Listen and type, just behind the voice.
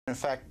In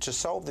fact, to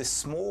solve this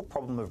small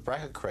problem of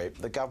bracket creep,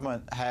 the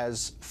government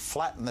has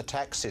flattened the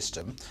tax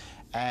system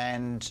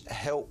and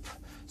help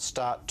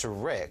start to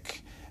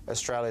wreck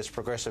Australia's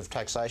progressive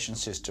taxation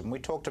system. We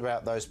talked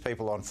about those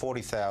people on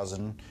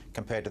 40,000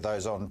 compared to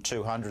those on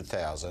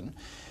 200,000.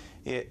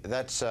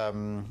 That's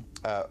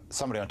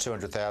somebody on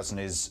 200,000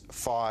 is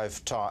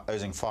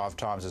losing 5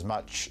 times as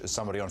much as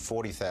somebody on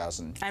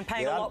 40,000. And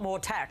paying a lot more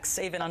tax,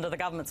 even under the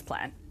government's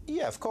plan.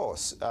 Yeah, of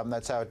course.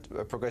 That's how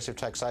a progressive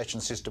taxation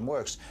system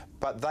works.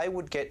 But they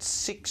would get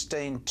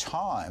 16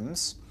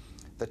 times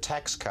the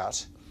tax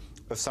cut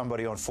of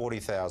somebody on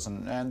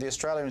 40,000. And the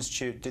Australia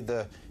Institute did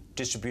the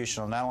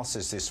distributional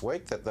analysis this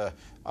week that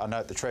I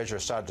note the Treasurer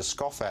started to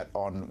scoff at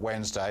on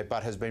Wednesday,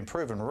 but has been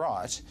proven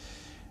right,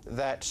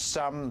 that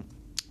some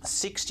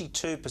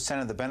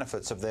 62% of the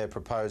benefits of their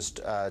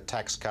proposed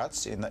tax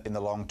cuts in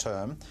the long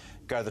term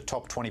go to the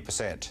top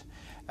 20%.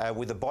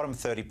 With the bottom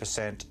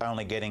 30%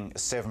 only getting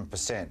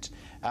 7%.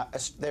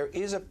 There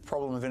is a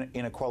problem of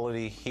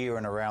inequality here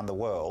and around the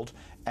world,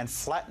 and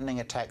flattening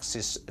a tax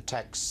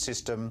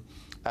system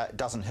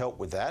doesn't help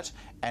with that,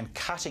 and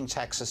cutting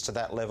taxes to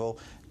that level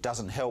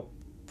doesn't help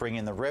bring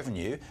in the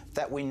revenue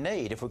that we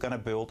need if we're going to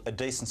build a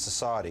decent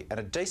society.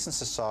 And a decent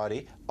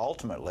society,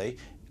 ultimately,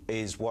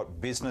 is what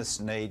business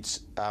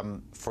needs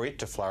for it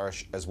to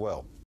flourish as well.